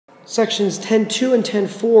Sections 10.2 and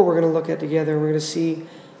 10.4 we're going to look at together. We're going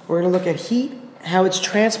to look at heat, how it's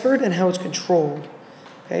transferred, and how it's controlled.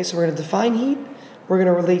 Okay, so we're going to define heat, we're going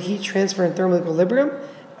to relate heat transfer and thermal equilibrium,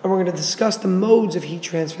 and we're going to discuss the modes of heat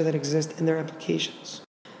transfer that exist and their applications.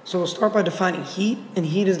 So we'll start by defining heat, and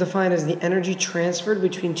heat is defined as the energy transferred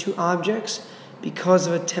between two objects because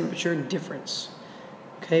of a temperature difference.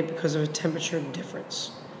 Okay, because of a temperature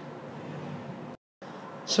difference.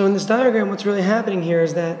 So in this diagram, what's really happening here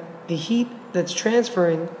is that the heat that's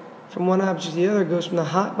transferring from one object to the other goes from the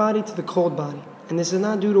hot body to the cold body. And this is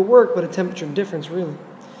not due to work, but a temperature difference, really.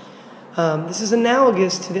 This is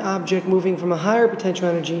analogous to the object moving from a higher potential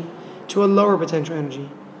energy to a lower potential energy.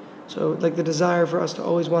 So like the desire for us to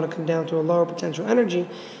always want to come down to a lower potential energy,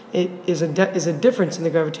 it is a difference in the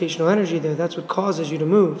gravitational energy there. That's what causes you to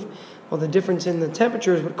move. Well, the difference in the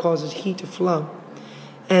temperature is what causes heat to flow.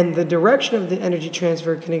 And the direction of the energy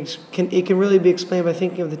transfer can really be explained by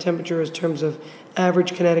thinking of the temperature as terms of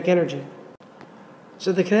average kinetic energy.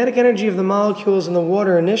 So the kinetic energy of the molecules in the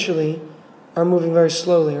water initially are moving very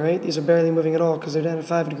slowly, right? These are barely moving at all because they're down at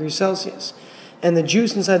 5 degrees Celsius. And the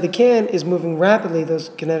juice inside the can is moving rapidly, those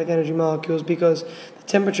kinetic energy molecules, because the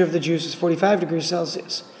temperature of the juice is 45 degrees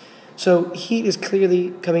Celsius. So heat is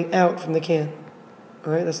clearly coming out from the can.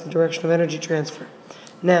 All right, that's the direction of energy transfer.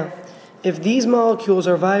 Now, if these molecules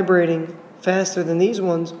are vibrating faster than these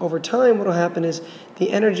ones, over time what will happen is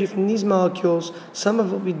the energy from these molecules, some of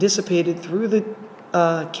it will be dissipated through the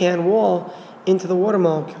can wall into the water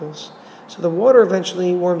molecules. So the water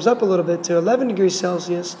eventually warms up a little bit to 11 degrees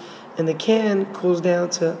Celsius, and the can cools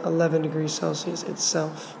down to 11 degrees Celsius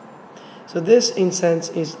itself. So this, in a sense,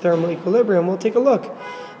 is thermal equilibrium. We'll take a look.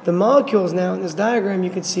 The molecules now in this diagram,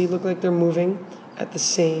 you can see, look like they're moving at the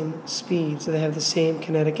same speed. So they have the same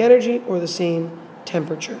kinetic energy or the same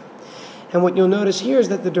temperature. And what you'll notice here is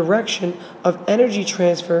that the direction of energy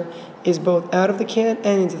transfer is both out of the can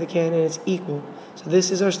and into the can, and it's equal. So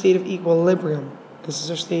this is our state of equilibrium. This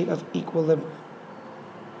is our state of equilibrium.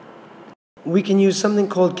 We can use something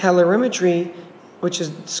called calorimetry, which is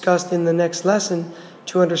discussed in the next lesson,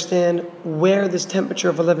 to understand where this temperature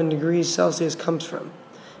of 11 degrees Celsius comes from.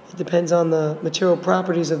 It depends on the material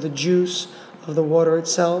properties of the juice of the water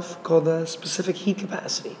itself, called the specific heat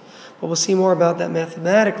capacity. But we'll see more about that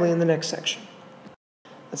mathematically in the next section.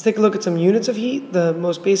 Let's take a look at some units of heat. The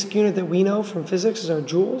most basic unit that we know from physics is our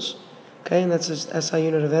joules, okay, and that's a SI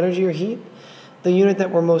unit of energy or heat. The unit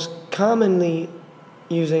that we're most commonly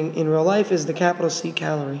using in real life is the capital C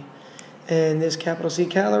calorie. And this capital C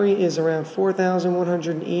calorie is around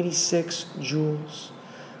 4,186 joules,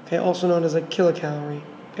 okay, also known as a kilocalorie,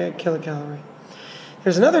 okay, kilocalorie.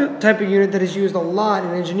 There's another type of unit that is used a lot in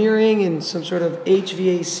engineering and some sort of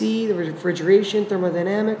HVAC, the refrigeration,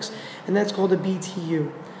 thermodynamics, and that's called a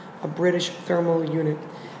BTU, a British thermal unit.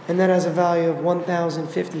 And that has a value of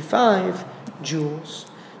 1,055 joules.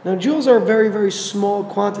 Now, joules are a very, very small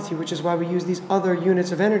quantity, which is why we use these other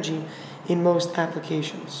units of energy in most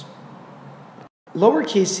applications.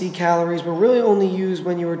 Lowercase c calories were really only used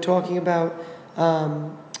when you were talking about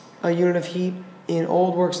a unit of heat in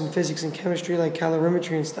old works in physics and chemistry like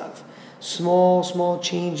calorimetry and stuff. Small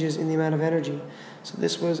changes in the amount of energy. So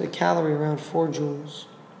this was a calorie around 4 joules.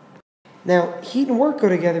 Now, heat and work go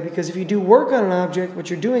together because if you do work on an object, what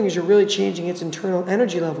you're doing is you're really changing its internal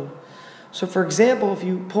energy level. So for example, if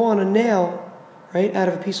you pull on a nail, right, out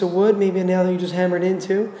of a piece of wood, maybe a nail that you just hammered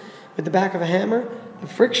into with the back of a hammer, the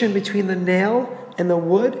friction between the nail and the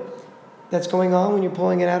wood that's going on when you're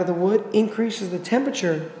pulling it out of the wood increases the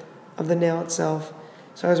temperature of the nail itself.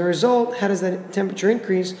 So as a result, how does that temperature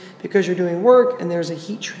increase? Because you're doing work and there's a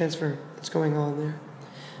heat transfer that's going on there.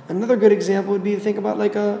 Another good example would be to think about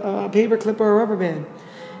like a paper clip or a rubber band.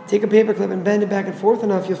 Take a paper clip and bend it back and forth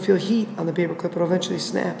enough, you'll feel heat on the paper clip. It'll eventually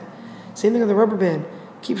snap. Same thing with the rubber band.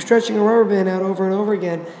 Keep stretching a rubber band out over and over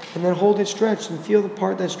again, and then hold it stretched and feel the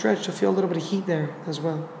part that's stretched. You'll feel a little bit of heat there as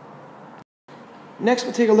well. Next,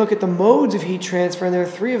 we'll take a look at the modes of heat transfer, and there are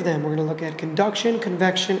 3 of them. We're going to look at conduction,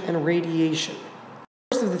 convection, and radiation.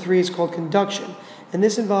 The first of the 3 is called conduction, and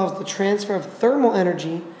this involves the transfer of thermal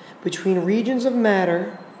energy between regions of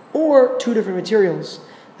matter or 2 different materials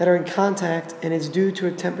that are in contact, and it's due to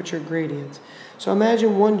a temperature gradient. So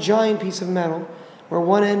imagine one giant piece of metal where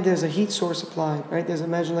one end there's a heat source applied, right?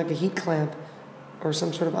 Imagine like a heat clamp or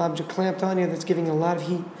some sort of object clamped on here that's giving a lot of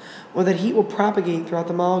heat. Well, that heat will propagate throughout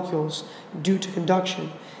the molecules due to conduction.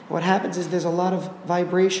 And what happens is there's a lot of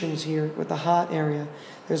vibrations here with the hot area.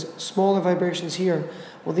 There's smaller vibrations here.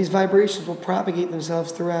 Well, these vibrations will propagate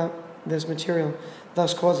themselves throughout this material,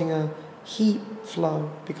 thus causing a heat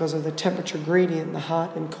flow because of the temperature gradient, the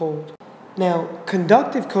hot and cold. Now,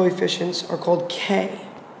 conductive coefficients are called K.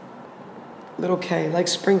 little k, like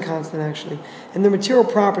spring constant actually, and their material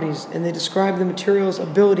properties, and they describe the material's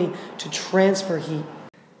ability to transfer heat.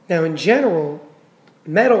 Now, in general,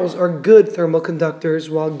 metals are good thermal conductors,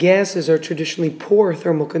 while gases are traditionally poor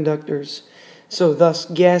thermal conductors. So thus,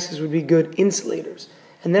 gases would be good insulators.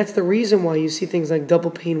 And that's the reason why you see things like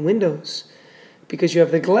double pane windows, because you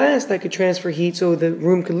have the glass that could transfer heat so the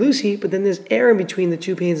room could lose heat, but then there's air in between the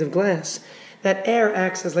two panes of glass. That air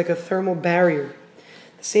acts as like a thermal barrier.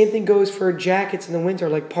 The same thing goes for jackets in the winter,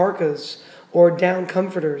 like parkas or down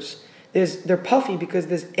comforters. They're puffy because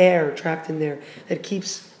there's air trapped in there that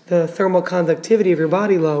keeps the thermal conductivity of your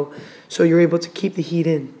body low, so you're able to keep the heat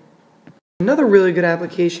in. Another really good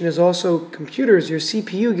application is also computers. Your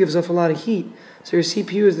CPU gives off a lot of heat. So your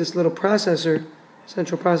CPU is this little processor,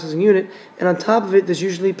 central processing unit, and on top of it there's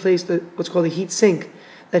usually placed what's called a heat sink.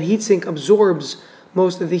 That heat sink absorbs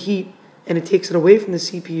most of the heat and it takes it away from the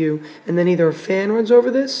CPU, and then either a fan runs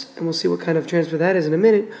over this, and we'll see what kind of transfer that is in a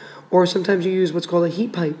minute, or sometimes you use what's called a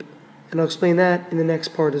heat pipe, and I'll explain that in the next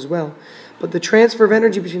part as well. But the transfer of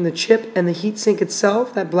energy between the chip and the heat sink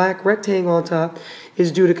itself, that black rectangle on top,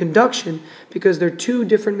 is due to conduction because they're two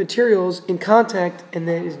different materials in contact, and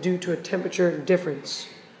that is due to a temperature difference.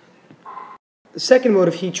 The second mode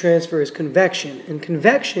of heat transfer is convection, and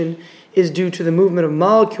convection is due to the movement of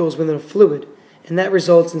molecules within a fluid, and that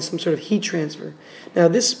results in some sort of heat transfer. Now,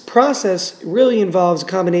 this process really involves a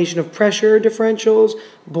combination of pressure differentials,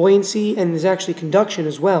 buoyancy, and there's actually conduction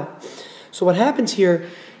as well. So what happens here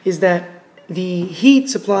is that the heat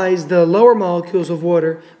supplies the lower molecules of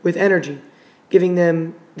water with energy, giving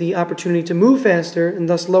them the opportunity to move faster and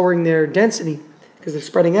thus lowering their density because they're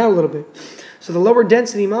spreading out a little bit. So the lower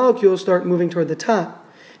density molecules start moving toward the top.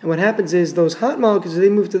 And what happens is those hot molecules, as they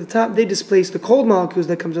move to the top, they displace the cold molecules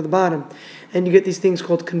that come to the bottom. And you get these things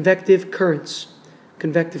called convective currents.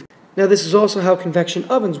 Now, this is also how convection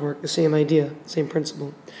ovens work, the same idea, same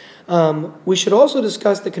principle. We should also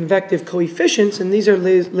discuss the convective coefficients, and these are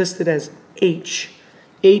listed as H.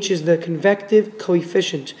 H is the convective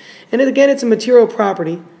coefficient. And again, it's a material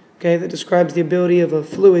property, okay, that describes the ability of a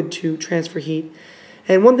fluid to transfer heat.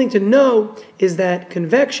 And one thing to know is that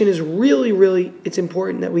convection is really, it's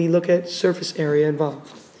important that we look at surface area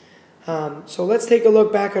involved. So let's take a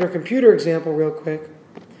look back at our computer example real quick.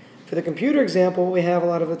 For the computer example, what we have a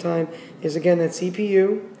lot of the time is, again, that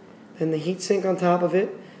CPU, and the heat sink on top of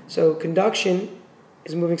it. So conduction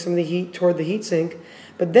is moving some of the heat toward the heat sink.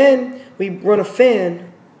 But then we run a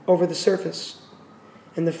fan over the surface.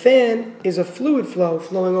 And the fan is a fluid flow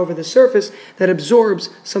flowing over the surface that absorbs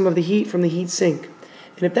some of the heat from the heat sink.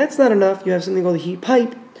 And if that's not enough, you have something called a heat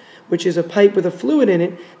pipe, which is a pipe with a fluid in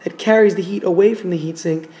it that carries the heat away from the heat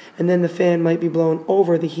sink, and then the fan might be blown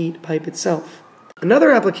over the heat pipe itself.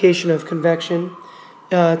 Another application of convection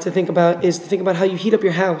to think about is to think about how you heat up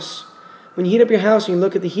your house. When you heat up your house and you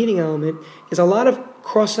look at the heating element, there's a lot of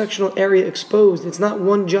cross-sectional area exposed. It's not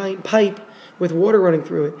one giant pipe with water running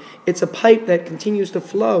through it. It's a pipe that continues to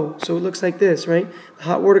flow, so it looks like this, right? The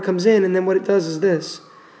hot water comes in, and then what it does is this.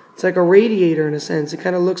 It's like a radiator in a sense. It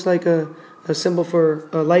kind of looks like a symbol for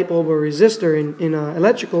a light bulb or resistor in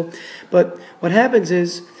electrical. But what happens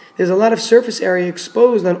is there's a lot of surface area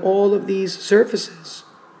exposed on all of these surfaces.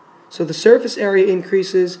 So the surface area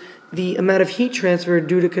increases, the amount of heat transfer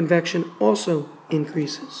due to convection also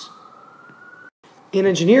increases. In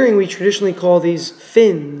engineering, we traditionally call these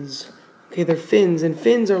fins. Okay, they're fins, and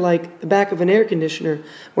fins are like the back of an air conditioner,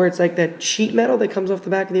 where it's like that sheet metal that comes off the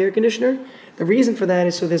back of the air conditioner. The reason for that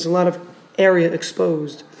is so there's a lot of area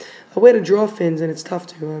exposed. A way to draw fins, and it's tough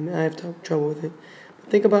to, I have trouble with it.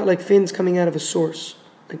 Think about like fins coming out of a source,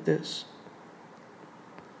 like this.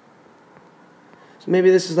 So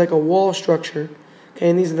maybe this is like a wall structure, okay,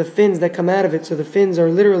 and these are the fins that come out of it, so the fins are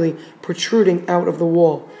literally protruding out of the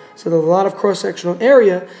wall. So there's a lot of cross-sectional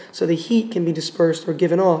area, so the heat can be dispersed or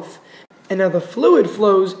given off. And now the fluid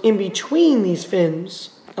flows in between these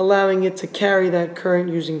fins, allowing it to carry that current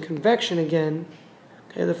using convection again.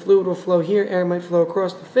 Okay, the fluid will flow here, air might flow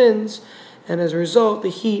across the fins, and as a result, the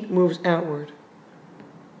heat moves outward.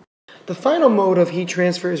 The final mode of heat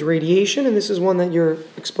transfer is radiation, and this is one that you're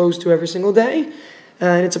exposed to every single day.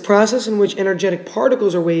 And it's a process in which energetic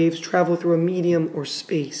particles or waves travel through a medium or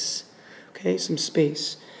space. Okay, some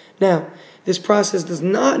space. Now, this process does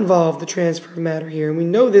not involve the transfer of matter here, and we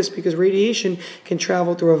know this because radiation can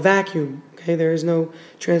travel through a vacuum. Okay, there is no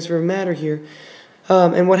transfer of matter here.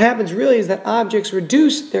 And what happens really is that objects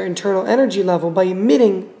reduce their internal energy level by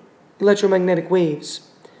emitting electromagnetic waves.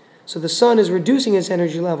 So the sun is reducing its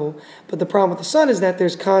energy level, but the problem with the sun is that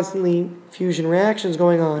there's constantly fusion reactions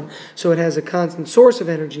going on, so it has a constant source of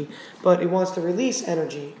energy, but it wants to release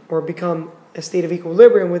energy or become a state of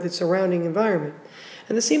equilibrium with its surrounding environment.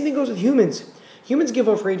 And the same thing goes with humans. Humans give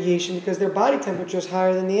off radiation because their body temperature is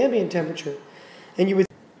higher than the ambient temperature. And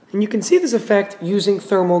you can see this effect using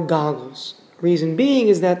thermal goggles. Reason being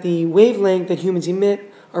is that the wavelength that humans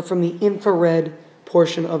emit are from the infrared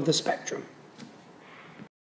portion of the spectrum.